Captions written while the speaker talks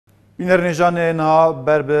بینەرنێژانێ نها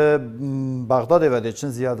بەر بە بەغدادê vedêçin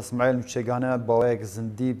Ziyad İsmail Müçegane bawayek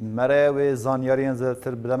zindî mere wê zanyariyên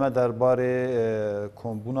zêdetir bileme derbarê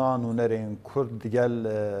kombûna nûnerên Kurd digel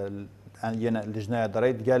yên lijneya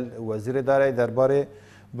Darayî digel Wezîrê Darayî derbarê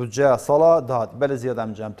budceya sala dihat. Belê Ziyad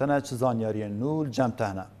em cem tene çi zanyariyên nû cem te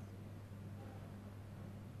hene.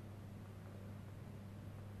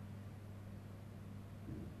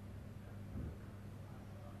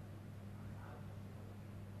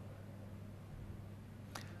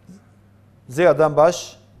 Ziyad'dan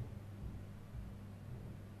baş.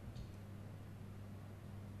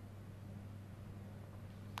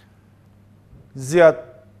 Ziyad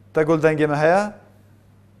te gul dengê me heye?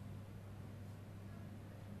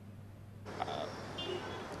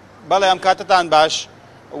 بەڵێ ئەم کاتتان باش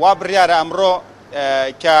وا بڕیارە ئەمڕۆ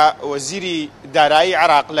کە وەزیری دارایی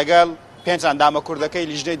عێراق لەگەڵ پێنج ئەندامە کوردەکەی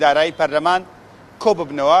لیژنەی دارایی پەرلەمان کۆ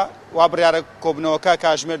ببنەوە وا بڕیارە کۆبنەوەکە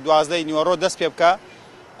کاتژمێر 12 نیوەڕۆ دەست پێ بکە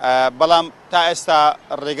بەڵام تا ئێستا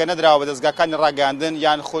ڕێگە نەدراوە بە دەستگاکانی ڕاگەاندن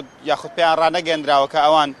یاخود پێیان ڕانەگەندراوە کە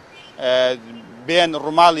ئەوان بێن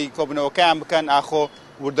ڕووماڵی کۆبنەوەکەیان بکەن ئاخۆ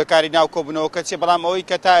وردەکاری ناو کۆبنەوەکە چێ بەڵام ئەوەی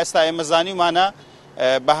کە تا ئێستا ئێمە زانیومانە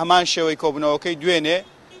بە هەمان شێوەی کۆبنەوەکەی دوێنێ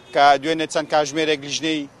کە دوێنێ چەند کاتژمێرێک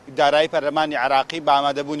لیژنەی دارایی پەرلەمانی عێراقی بە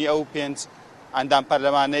ئامادەبوونی ئەو پێنج ئەندام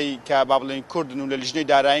پەرلەمانەی کە با بڵێن کوردن و لە لیژنەی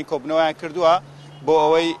دارایی کۆبنەوەیان کردووە بۆ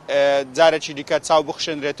ئەوەی جارێکی دیکە چاو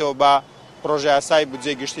بخشێنرێتەوە بە پرۆژه یاسای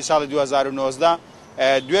بودجێگشتی ساڵی 2019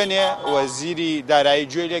 دوێنێ وەزیری دارایی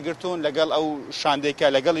گوێی لێگرتوون لەگەڵ ئەو شاندێکە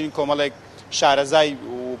لەگەڵ این کۆمەڵێک شارەزا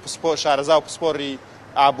و پسپۆڕی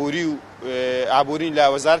ئابوورین لە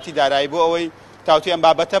وەزارەتی دارایی بۆ ئەوەی تاوتی ئەم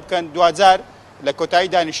بابەتە بکەن دوجار لە کۆتایی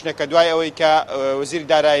دانیشتنەکە دوای ئەوەی کە وەزیری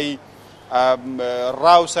دارایی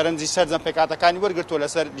ڕاو سەرنجی سەرجەم پێکاتەکانی وەرگرتووە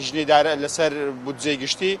لەسەر لیژنەی لەسەر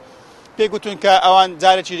بودجێگشتی پێگوتون کە ئەوان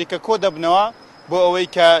جارێکی دیکە کۆ دەبنەوە بۆ ئەوەی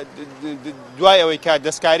کە دوای ئەوەی کە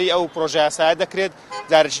دەستکاری ئەو پرۆژه یاسایە دەکرێت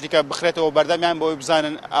جارێکی دیکە بخرێتەوە بەردەمیان بۆ ئەوەی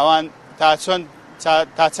بزانن ئەوان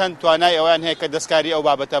تا چەند توانای ئەویان هەیە کە دەستکاری ئەو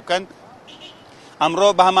بابەتە بکەن ئەمڕۆ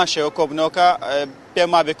بە هەمان شێوە کۆبنەوەکە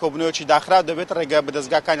پێم وابێ کۆبنەوەکی داخراو دەبێت ڕێگە بە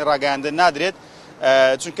دەستگاکانی ڕاگەیاندن نادرێت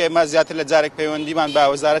چونکە ئێمە زیاتر لە جارێک پەیوەندیمان بە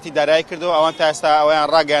وەزارەتی دارایی کردەوە ئەوان تا ئێستا ئەویان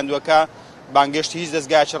ڕاگەیاندووە کە بانگشتی هیچ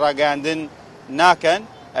دەستگایکی ڕاگەیاندن ناکەن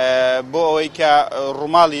بۆ ئەوەی کە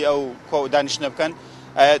ڕووماڵی ئەو دانیشتنە بکەن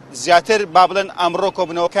زیاتر با بڵێن ئەمڕۆ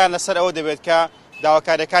کۆبنەوەکان لەسەر ئەوە دەبێت کە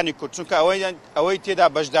داواکاریەکانی کورد چونکە ئەوەی تێدا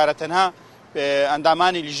بەشدارە تەنها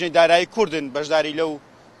ئەندامانی لیژنەی دارایی کوردن بەشداری لەو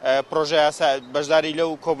پرۆژه یاسا بەشداری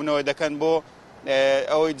لەو کۆبنەوە دەکەن بۆ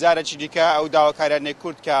ئەوەی جارێکی دیکە ئەو داواکاریانەی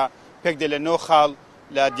کورد کە پێک دێ لە نۆ خاڵ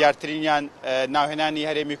لە دیارترینیان ناوهێنانی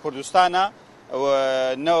هەرێمی کوردستانە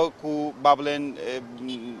نەوەکو با بڵێن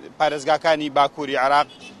پارێزگاکانی باکووری عێراق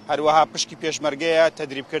هەروەها پشکی پێشمەرگەیە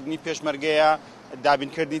تەدریبکردنی پێشمەرگەیە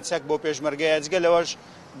دابینکردنی چەک بۆ پێشمەرگەیە جگە لەوەش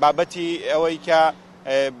بابەتی ئەوەی کە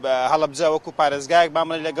هەڵەبجە وەکو پارێزگایەک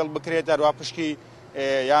بامەڵێ لەگەڵ بکرێت هەروە پشکی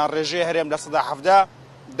یان ڕێژەی هەرێم لە ١٧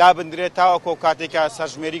 دابدرێت تاوەکو کاتێکە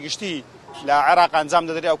سەرژمێری گشتی لە عێراق ئەنجام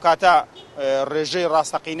دەدرێت ئەو کاتە ڕێژەی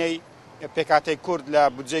ڕاستەقینەی پێکاتەی کورد لە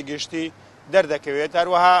بودجێ گشتی دەردەکەوێت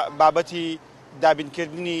هەروەها بابەتی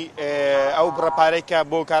دابینکردنی ئەو بڕەپارەی کە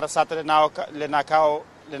بۆ کارەساتە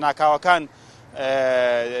لە ناکاوەکان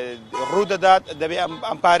ڕوو دەدات دەبێت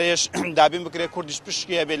ئەم پارێش دابین بکرێت کوردیش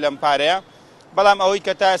پشکیە بێت لەم پارەیە بەڵام ئەوەی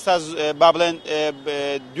کە تا ئێستا با بڵێن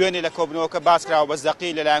دوێنێ لە کۆبنەوەکە باس کراوە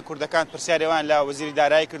بەزدەقی لەلایەن کوردەکان پرسیارێوان لە وەزیری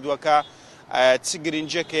دارایی کردووە کە چ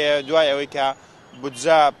گرنجێکەیە دوای ئەوەی کە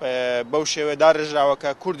بودجە بەو شێوەدا ڕێژراوە کە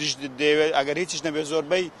کوردیش دەیەوێت ئەگەر هیچیش نەبێت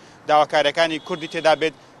زۆربەی داواکاریەکانی کوردی تێدا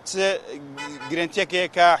بێت چ گرنتێکەیە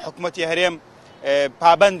کە حکوومەتی هەرێم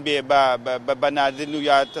پابەند بێ بە نادن و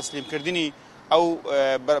یا تەسلیمکردنی ئەو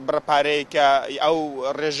بڕەپارەیە کە ئەو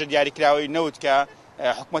ڕێژە دیاریکراوەی نەوت کە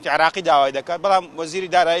حکوومەتی عێراقی داوای دەکات بەڵام وەزیری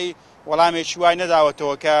دارایی وەڵامێکی وای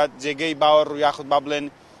نەداوەتەوە کە جێگەی باوەڕ و یاخود با بڵێن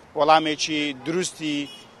وەڵامێکی دروستی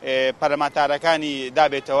پەرلەمانتارەکانی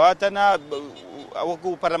دابێتەوە تەنها وەکو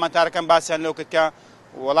پەرلەمانتارەکان باسییان لەو کرد کە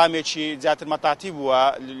وەڵامێکی زیاتر مەتاتی بووە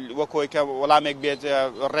وەکۆی کە وەڵامێک بێت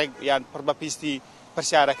ڕێک یان پڕ بە پیستی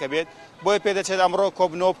پرسیارەکە بێت بۆی پێدەچێت ئەمڕۆ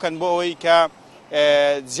کۆبنەوە بکەن بۆ ئەوەی کە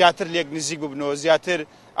زیاتر لێک نزیک ببنەوە زیاتر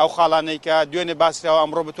ئەو خاڵانەی کە دوێنێ باسراوە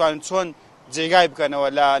ئەمڕۆ بتوانن چۆن جێگای بکەنەوە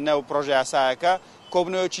لە نەو پرۆژه یاسایەکە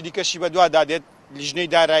کۆبنەوەیەکی دیکەشی بە دوا دادێت لیژنەی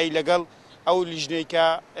دارایی لەگەڵ ئەو لیژنەی کە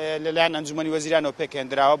لەلایەن ئەنجومەنی وەزیرانەوە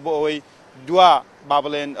پێکهێنراوە بۆ ئەوەی دوا با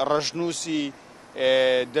بڵێن ڕژنووسی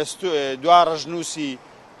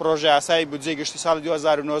پرۆژه یاسای بودجێ گشتی ساڵی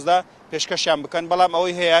 2019 پێشکەشیان بکەن بەڵام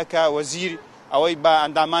ئەوەی هەیە کە وەزیر ئەوەی بە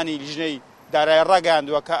ئەندامانی لیژنەی دارایی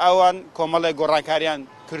ڕاگەیاندووە کە ئەوان کۆمەڵێک گۆڕانکاریان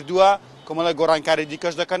کردووە کۆمەڵێک گۆڕانکاری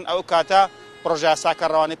دیکەش دەکەن ئەو کاتە پرۆژه یاساکە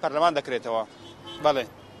ڕەوانەی پەرلەمان دەکرێتەوە. بەڵێ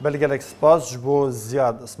بەلگەلێک سپاس بۆ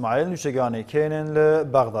زیاد ئیسماعیل نوێژەگانێک کێنن لە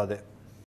بەغدادێ.